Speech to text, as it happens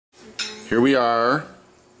Here we are.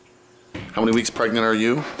 How many weeks pregnant are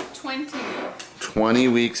you? 20. 20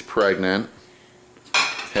 weeks pregnant.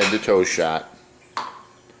 Head to toe shot.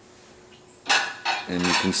 And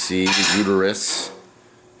you can see the uterus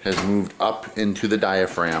has moved up into the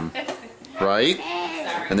diaphragm. Right?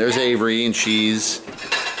 Sorry. And there's Avery, and she just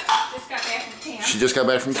got back from camp. just got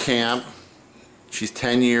back from camp. She's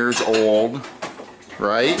 10 years old.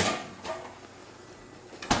 Right?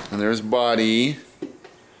 And there's Buddy.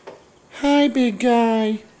 Hi, big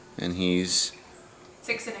guy. And he's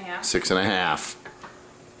 6.5. 6.5.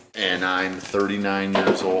 And I'm 39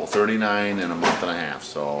 years old. 39 and a month and a half.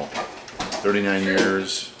 So 39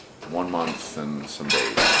 years, 1 month, and some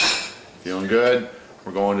days. Feeling good.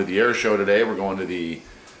 We're going to the air show today. We're going to the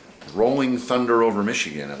Rolling Thunder over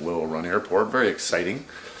Michigan at Willow Run Airport. Very exciting.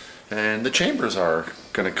 And the Chambers are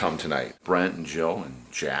going to come tonight. Brent and Jill and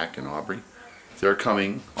Jack and Aubrey. They're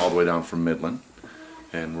coming all the way down from Midland.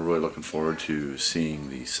 And we're really looking forward to seeing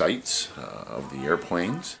the sights of the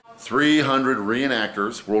airplanes. 300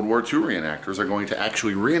 reenactors, World War II reenactors, are going to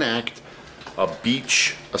actually reenact a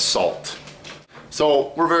beach assault.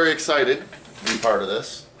 So we're very excited to be part of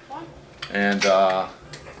this. And,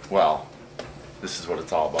 well, this is what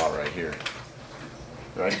it's all about right here.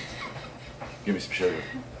 Right? Give me some sugar.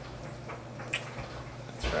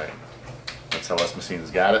 That's right. That's how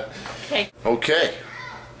Chambers-Messina's got it. Okay. Okay.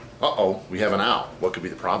 Uh-oh, we have an owl. What could be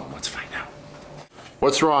the problem? Let's find out.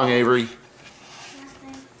 What's wrong, Avery?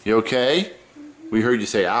 Nothing. You okay? We heard you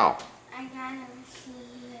say ow. I got a receipt.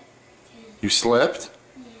 You slipped?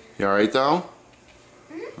 Yeah. You alright though?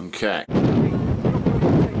 Okay.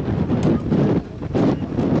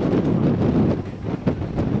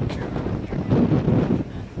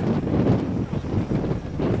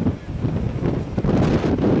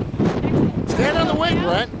 Stand on the wing,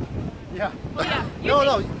 Brent. Yeah. Oh, yeah.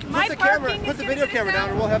 No, My put the camera, parking put is the gonna video be camera this down,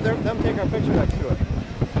 and out? we'll have them take our picture next to it.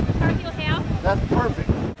 Park you'll have? That's perfect.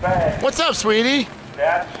 What's up, sweetie?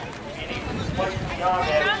 Found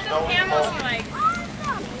some camels like.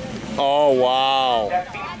 Oh, wow.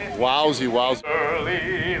 Wowzy, wowzy.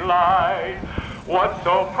 Early light, what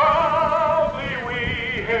so proudly we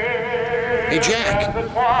hailed. Hey, Jack.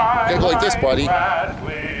 Gotta go like this, buddy.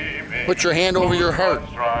 Put your hand over your heart.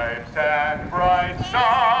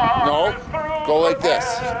 No, go like this.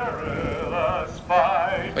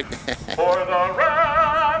 Like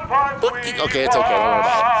okay, it's okay. Don't worry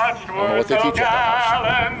about it. I don't know what they teach you at the house.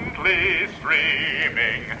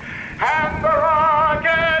 And the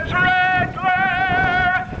rocket's red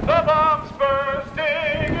glare, the bombs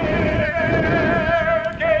bursting in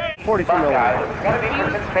air. 42 millimeters.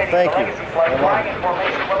 Thank you.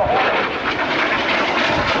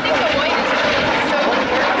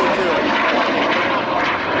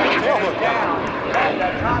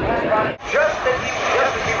 Just as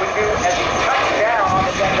he would do as he touched down on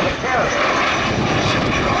the deck of the carrier.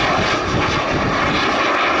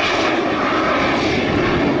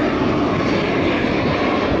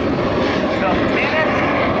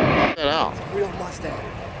 Check that out. Real Mustang.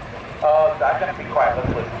 I'm going to be quiet.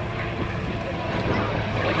 Let's listen.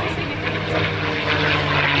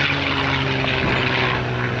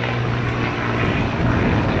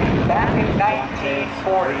 Back in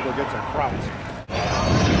 1940. Go get some props.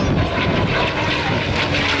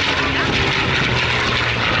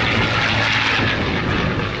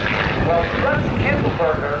 Well, Gus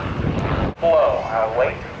Kindleberger, blow. I'll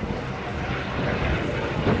wait.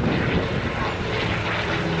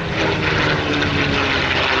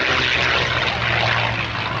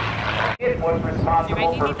 It was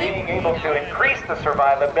responsible for being able to increase the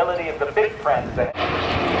survivability of the big friends that.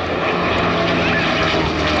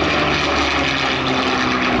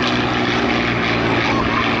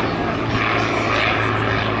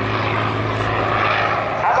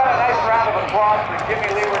 How about a nice round of applause for Jimmy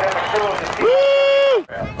Leeward and the crew of the team?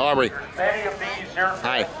 Woo! Aubrey. Many of these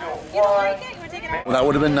Hi. fly. Well, that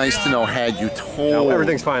would have been nice to know had you told. No,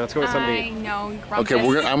 everything's fine. Let's go with something. I know. Okay,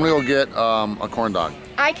 I'm gonna go get a corn dog.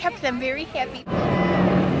 I kept them very happy.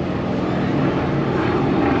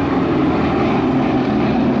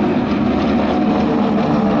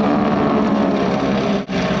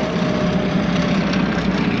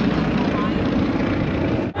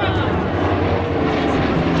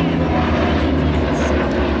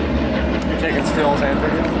 You're taking stills and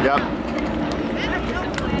videos? Yep.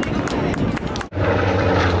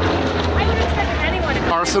 I would expect anyone to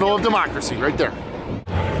Arsenal of democracy, right there.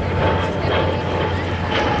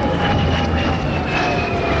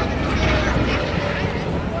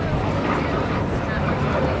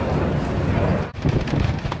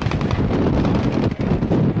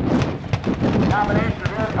 Combination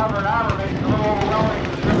of air cover and outer makes it a little overwhelming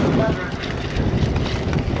for the defenders.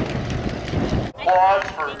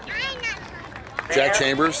 Jack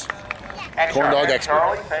Chambers, And corn dog Charlie, expert.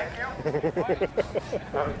 Charlie, thank you.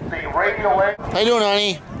 the radial link. How you doing,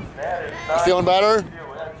 honey? That is You feeling better?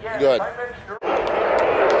 Yes, Good. I'm in sure.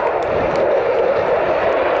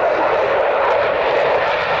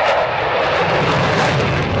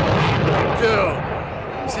 Dude,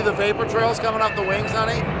 you see the vapor trails coming off the wings,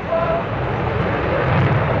 honey?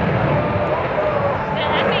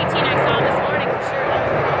 That F-18 I saw this morning for sure.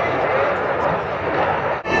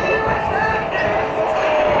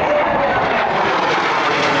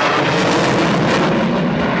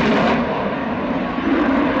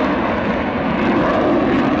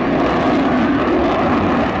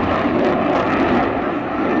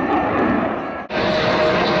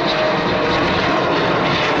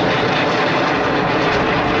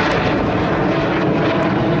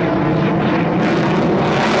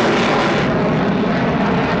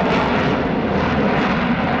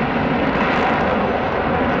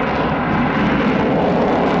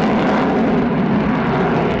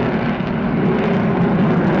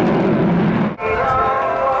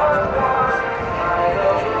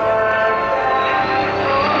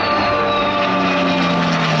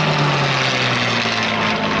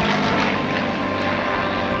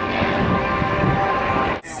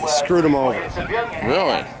 Screwed him over.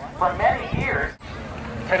 Really? For many years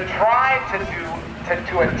to try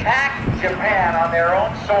to attack Japan on their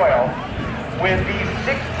own soil with these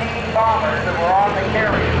 16 bombers that were on the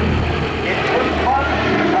carrier. It took months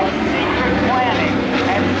of secret planning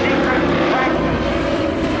and secret practice.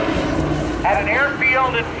 At an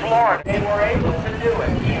airfield in Florida, they were able to do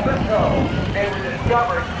it, even though they were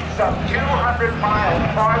discovered some 200 miles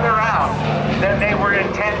farther out than they were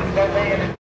intended.